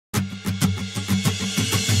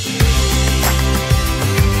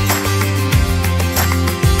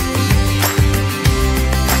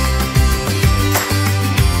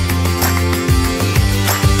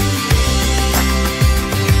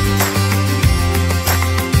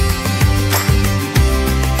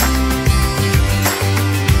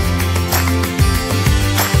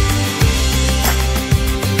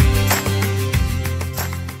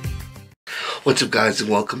What's up guys, and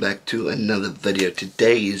welcome back to another video.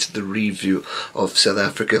 Today is the review of South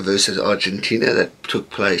Africa versus Argentina that took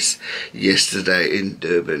place yesterday in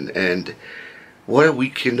Durban, and what a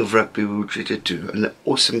weekend of rugby we were treated to. An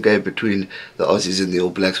awesome game between the Aussies and the All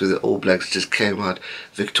Blacks, where the All Blacks just came out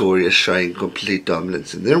victorious, showing complete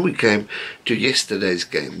dominance. And then we came to yesterday's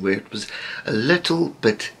game, where it was a little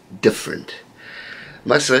bit different. I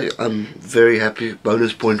must say, I'm very happy.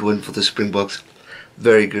 Bonus point win for the Springboks.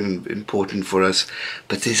 Very good and important for us,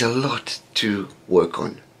 but there's a lot to work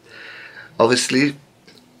on. Obviously,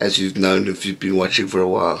 as you've known if you've been watching for a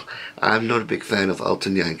while, I'm not a big fan of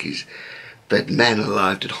Alton Yankees, but man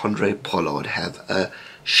alive, did Handre Pollard have a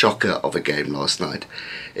shocker of a game last night.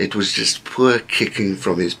 It was just poor kicking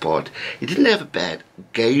from his part. He didn't have a bad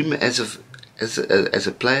game as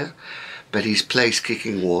a player, but his place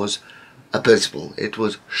kicking was abysmal. It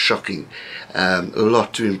was shocking. A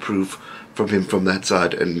lot to improve from him from that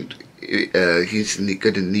side, and he's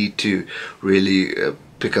going to need to really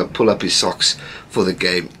pull up his socks for the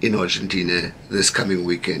game in Argentina this coming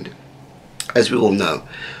weekend. As we all know,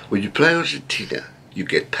 when you play Argentina, you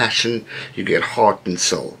get passion, you get heart and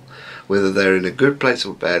soul. Whether they're in a good place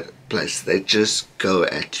or bad place, they just go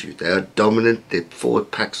at you. They are dominant, their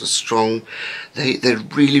forward packs are strong, they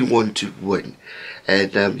really want to win.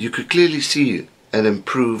 And you could clearly see an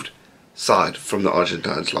improved side from the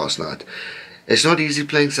Argentines last night. It's not easy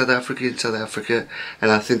playing South Africa in South Africa,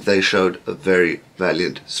 and I think they showed a very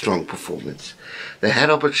valiant, strong performance. They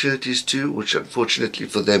had opportunities too, which unfortunately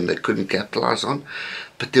for them they couldn't capitalize on,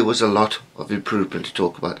 but there was a lot of improvement to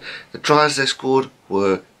talk about. The tries they scored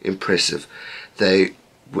were impressive. They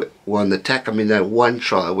won the tack. I mean, that one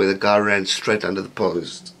try where the guy ran straight under the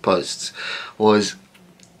posts was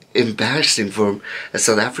embarrassing from a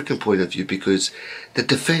South African point of view, because the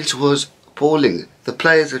defense was appalling. The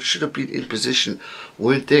players that should have been in position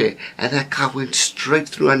weren't there, and that guy went straight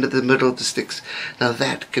through under the middle of the sticks. Now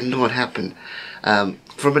that cannot happen.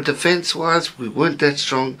 From a defense wise, we weren't that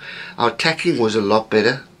strong. Our attacking was a lot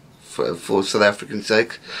better for South African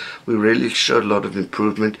sake. We really showed a lot of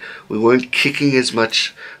improvement. We weren't kicking as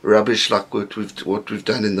much rubbish like what we've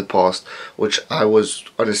done in the past, which I was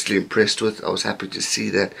honestly impressed with. I was happy to see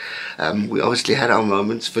that. We obviously had our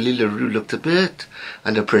moments. Philly LaRue looked a bit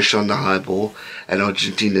under pressure on the high ball, and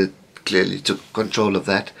Argentina clearly took control of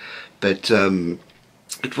that. But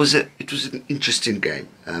it was an interesting game.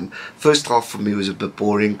 First half for me was a bit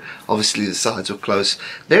boring. Obviously the sides were close,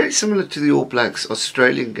 very similar to the All Blacks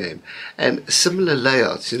Australian game, and similar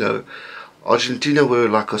layouts. You know, Argentina were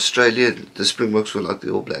like Australia, the Springboks were like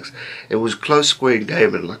the All Blacks. It was a close scoring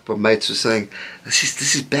game, and like my mates were saying, this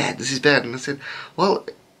is bad, and I said, well,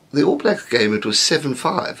 the All Blacks game, it was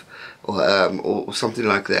 7-5 or something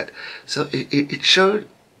like that. So it showed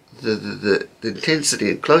the intensity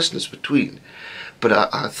and closeness between.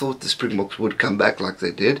 But I thought the Springboks would come back like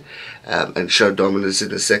they did, and show dominance in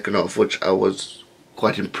the second half, which I was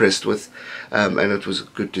quite impressed with, and it was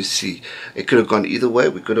good to see. It could have gone either way.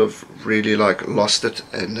 We could have really lost it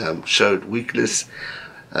and showed weakness,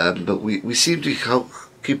 but we seemed to held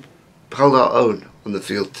our own on the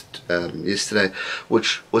field yesterday,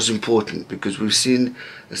 which was important, because we've seen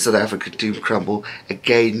the South African team crumble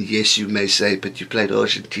again. Yes, you may say, but you played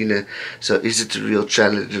Argentina, so is it a real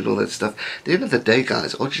challenge and all that stuff? At the end of the day,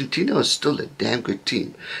 guys, Argentina is still a damn good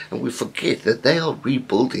team, and we forget that they are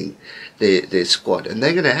rebuilding their squad, and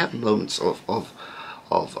they're going to have moments of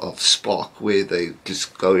spark where they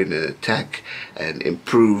just go in and attack and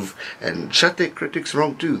improve and shut their critics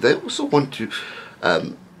wrong too. They also want to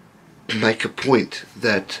make a point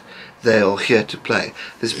that they are here to play.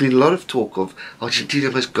 There's been a lot of talk of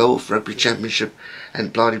Argentina must go off Rugby Championship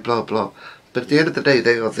and blah blah blah, but at the end of the day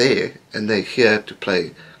they are there and they're here to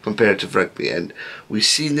play comparative rugby, and we've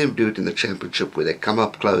seen them do it in the Championship where they come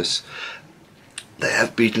up close. They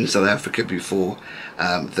have beaten South Africa before.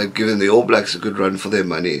 They've given the All Blacks a good run for their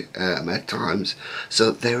money at times,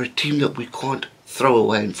 so they're a team that we can't throw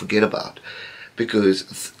away and forget about,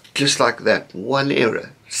 because just like that one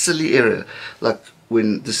error, silly error, like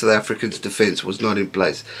when the South Africans' defence was not in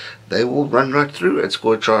place, they will run right through and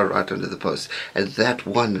score a try right under the post. And that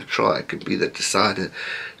one try can be the decider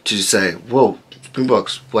to say, whoa,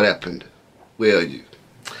 Springboks, what happened? Where are you?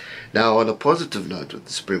 Now, on a positive note with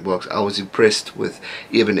the Springboks, I was impressed with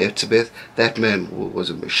Eben Etzebeth. That man was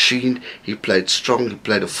a machine. He played strong. He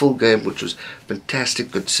played a full game, which was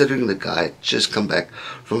fantastic considering the guy had just come back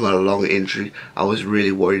from a long injury. I was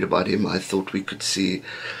really worried about him. I thought we could see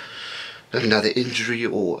another injury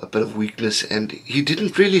or a bit of weakness, and he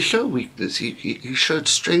didn't really show weakness. He showed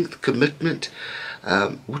strength, commitment,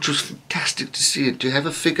 which was fantastic to see. And to have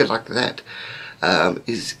a figure like that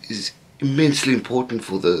is immensely important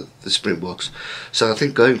for the Springboks. So I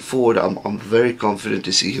think going forward, I'm very confident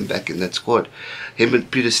to see him back in that squad. Him and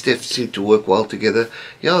Peter Steff seem to work well together.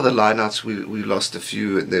 Yeah, the lineouts, we lost a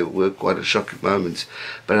few and there were quite a shocking moments,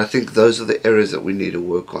 but I think those are the areas that we need to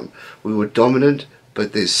work on. We were dominant,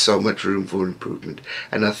 but there's so much room for improvement,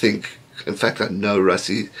 and I think, in fact I know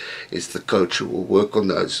Rassie is the coach who will work on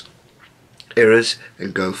those errors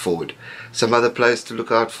and go forward. Some other players to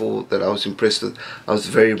look out for that I was impressed with. I was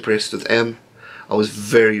very impressed with I was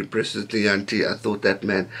very impressed with Dyantyi. I thought that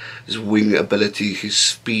man, his wing ability, his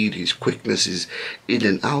speed, his quickness, his in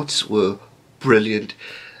and outs were brilliant.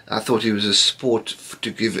 I thought he was a sport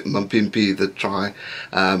to give Mapimpi the try.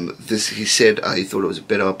 He said he thought it was a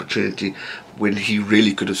better opportunity when he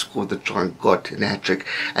really could have scored the try and got an hat-trick,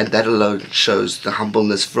 and that alone shows the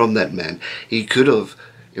humbleness from that man. He could have,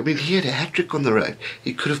 I mean, he had a hat-trick on the road.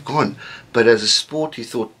 He could have gone. But as a sport, he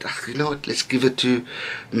thought, you know what, let's give it to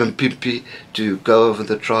Mapimpi to go over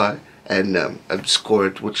the try and score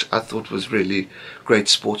it, which I thought was really great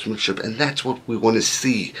sportsmanship. And that's what we want to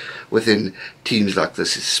see within teams like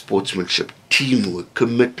this, is sportsmanship, teamwork,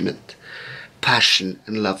 commitment, passion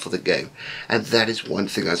and love for the game. And that is one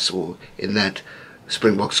thing I saw in that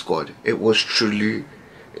Springbok squad. It was truly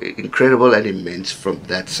incredible and immense from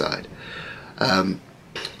that side.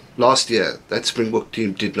 Last year, that Springbok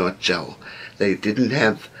team did not gel. They didn't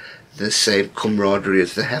have the same camaraderie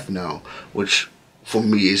as they have now, which for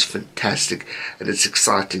me is fantastic, and it's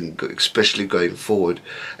exciting, especially going forward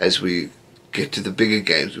as we get to the bigger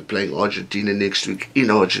games. We're playing Argentina next week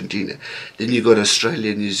in Argentina. Then you got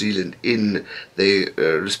Australia and New Zealand in their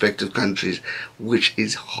respective countries, which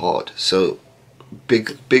is hard. So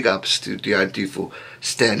big ups to Dyantyi for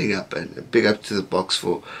standing up, and big up to the Boks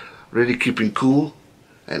for really keeping cool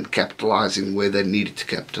and capitalizing where they needed to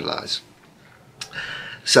capitalize.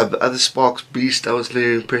 Some other Sparks Beast I was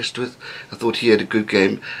very impressed with. I thought he had a good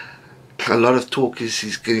game. A lot of talk is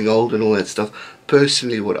he's getting old and all that stuff.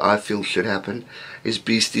 Personally, what I feel should happen is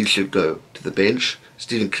Beastie should go to the bench.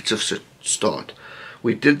 Steven Kitsoff should start.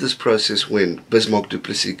 We did this process when Bismarck du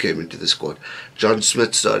Plessis came into the squad. John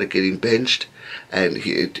Smith started getting benched, and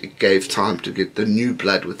it gave time to get the new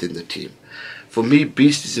blood within the team. For me,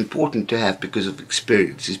 Beast is important to have because of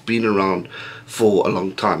experience. He's been around for a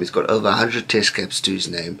long time. He's got over 100 test caps to his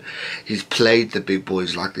name. He's played the big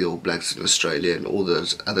boys like the All Blacks in Australia and all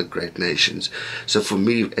those other great nations. So for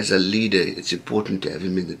me, as a leader, it's important to have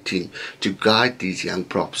him in the team to guide these young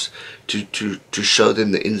props, to show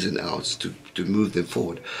them the ins and outs, to move them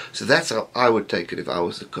forward. So that's how I would take it if I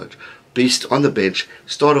was the coach. Beast on the bench,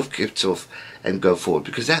 start off Kitsoff, and go forward,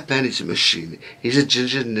 because that man is a machine. He's a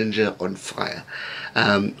ginger ninja on fire.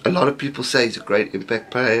 A lot of people say he's a great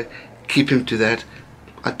impact player. Keep him to that.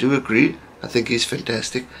 I do agree. I think he's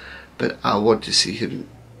fantastic, but I want to see him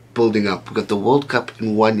building up. We've got the World Cup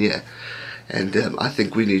in 1 year, and I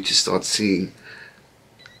think we need to start seeing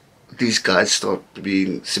these guys start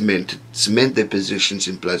being cement their positions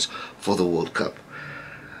in place for the World Cup.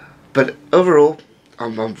 But overall,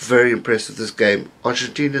 I'm very impressed with this game.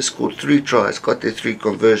 Argentina scored 3 tries, got their 3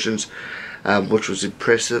 conversions, which was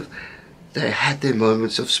impressive. They had their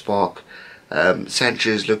moments of spark.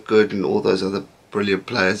 Sanchez looked good, and all those other brilliant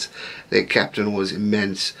players. Their captain was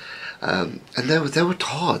immense, and they were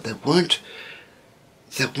hard. They weren't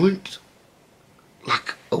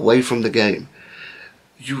like away from the game.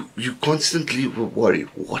 You constantly were worried.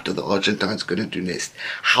 What are the Argentines going to do next?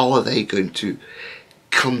 How are they going to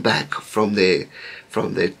come back from their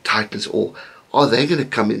tightness, or are they going to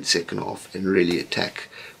come in second half and really attack,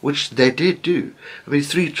 which they did do. I mean,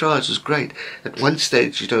 3 tries was great. At one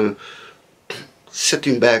stage, you know,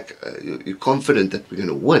 sitting back, you're confident that we're going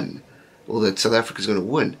to win, or that South Africa's going to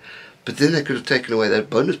win, but then they could have taken away that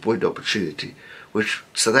bonus point opportunity, which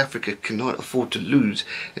South Africa cannot afford to lose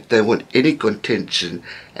if they want any contention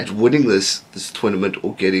at winning this tournament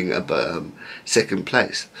or getting a second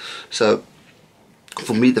place. So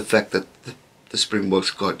for me, the fact that the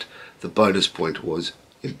Springboks got the bonus point was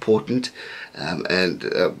important,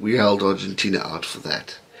 and we held Argentina out for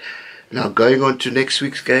that. Now, going on to next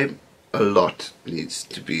week's game, a lot needs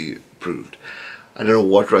to be improved. I don't know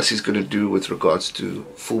what Rassie's going to do with regards to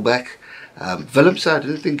fullback. Willems, I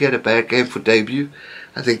didn't think he had a bad game for debut.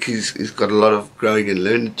 I think he's got a lot of growing and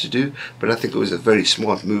learning to do, but I think it was a very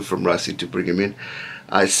smart move from Rassie to bring him in.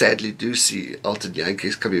 I sadly do see Elton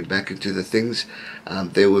Jantjies coming back into the things.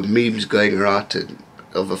 There were memes going around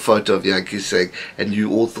of a photo of Jantjies saying, "And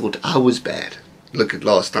you all thought I was bad. Look at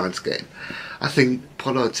last night's game." I think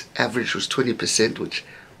Pollard's average was 20%, which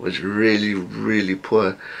was really, really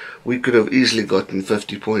poor. We could have easily gotten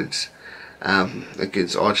 50 points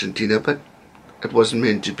against Argentina, but it wasn't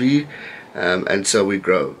meant to be, and so we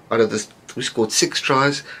grow. Out of this, we scored 6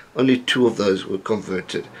 tries, only 2 of those were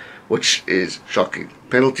converted, which is shocking.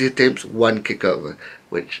 Penalty attempts, 1 kick over,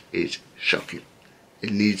 which is shocking.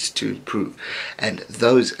 It needs to improve. And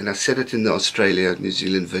those, and I said it in the Australia New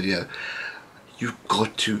Zealand video, you've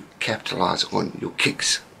got to capitalize on your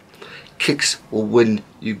kicks. Kicks will win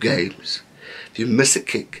you games. If you miss a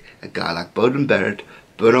kick, a guy like Beauden Barrett,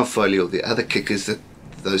 Bernard Foley, or the other kickers that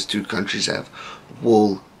those 2 countries have,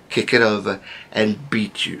 will kick it over and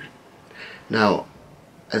beat you. Now,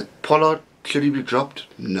 has Pollard should he be dropped?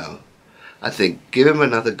 No. I think give him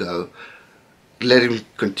another go. Let him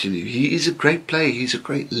continue. He is a great player. He's a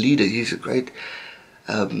great leader. He's a great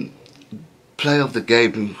player of the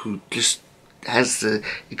game who just has the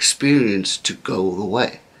experience to go all the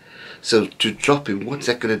way. So to drop him, what's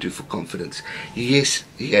that going to do for confidence? Yes,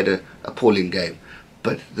 he had an appalling game,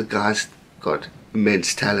 but the guy's got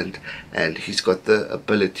immense talent, and he's got the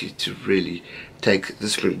ability to really take the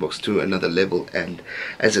Springboks to another level. And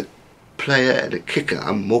as a player and a kicker,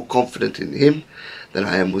 I'm more confident in him than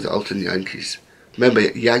I am with Alton Jantjies. Remember,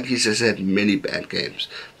 Jantjies has had many bad games.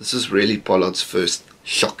 This is really Pollard's first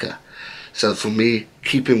shocker. So for me,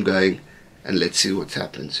 keep him going and let's see what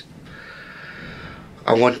happens.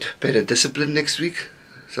 I want better discipline next week.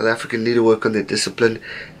 South Africa need to work on their discipline.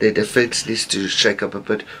 Their defence needs to shake up a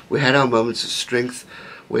bit. We had our moments of strength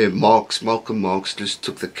where Malcolm Marx just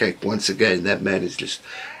took the cake once again. That man is just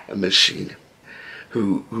a machine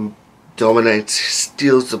who dominates,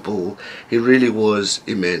 steals the ball. He really was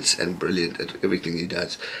immense and brilliant at everything he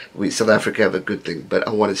does. South Africa have a good thing, but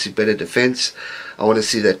I want to see better defence. I want to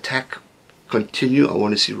see the attack continue. I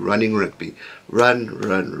want to see running rugby.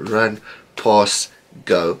 Run, pass,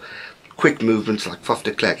 go. Quick movements like Faf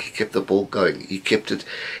de Klerk. He kept the ball going. He kept it.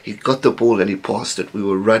 He got the ball and he passed it. We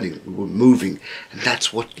were running. We were moving. And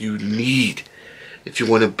that's what you need. If you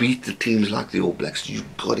want to beat the teams like the All Blacks,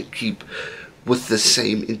 you've got to keep with the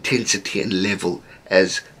same intensity and level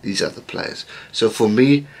as these other players. So for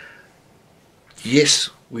me,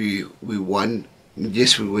 yes, we won.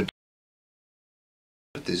 Yes, we were.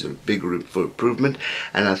 But there's a big room for improvement.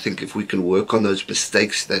 And I think if we can work on those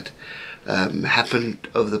mistakes that happened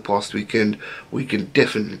over the past weekend, we can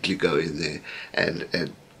definitely go in there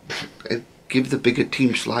and give the bigger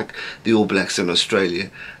teams like the All Blacks and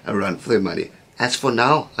Australia a run for their money. As for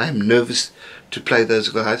now, I am nervous to play those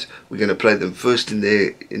guys. We're going to play them first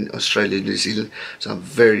in Australia and New Zealand, so I'm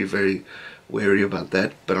very, very wary about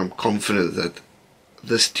that, but I'm confident that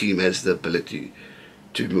this team has the ability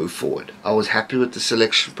to move forward. I was happy with the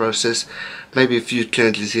selection process, maybe a few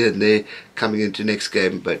changes here and there coming into next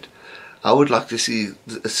game, but I would like to see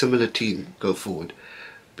a similar team go forward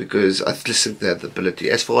because I just think they have the ability.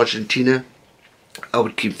 As for Argentina, I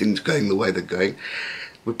would keep things going the way they're going.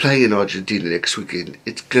 We're playing in Argentina next weekend.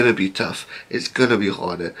 It's going to be tough. It's going to be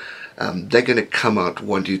harder. They're going to come out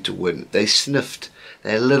wanting to win. They sniffed.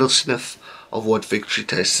 They had a little sniff of what victory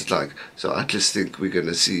tasted like. So I just think we're going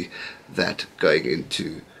to see that going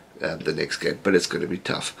into the next game. But it's going to be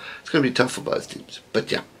tough. It's going to be tough for both teams.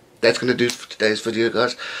 But yeah, that's going to do it for today's video,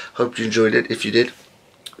 guys. Hope you enjoyed it. If you did,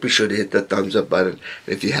 be sure to hit that thumbs up button.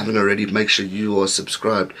 And if you haven't already, make sure you are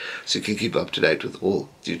subscribed so you can keep up to date with all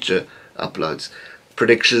future uploads.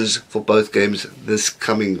 Predictions for both games this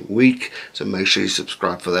coming week, so make sure you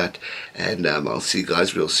subscribe for that, and I'll see you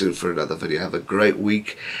guys real soon for another video. Have a great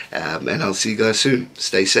week, and I'll see you guys soon.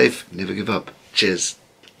 Stay safe, never give up. Cheers.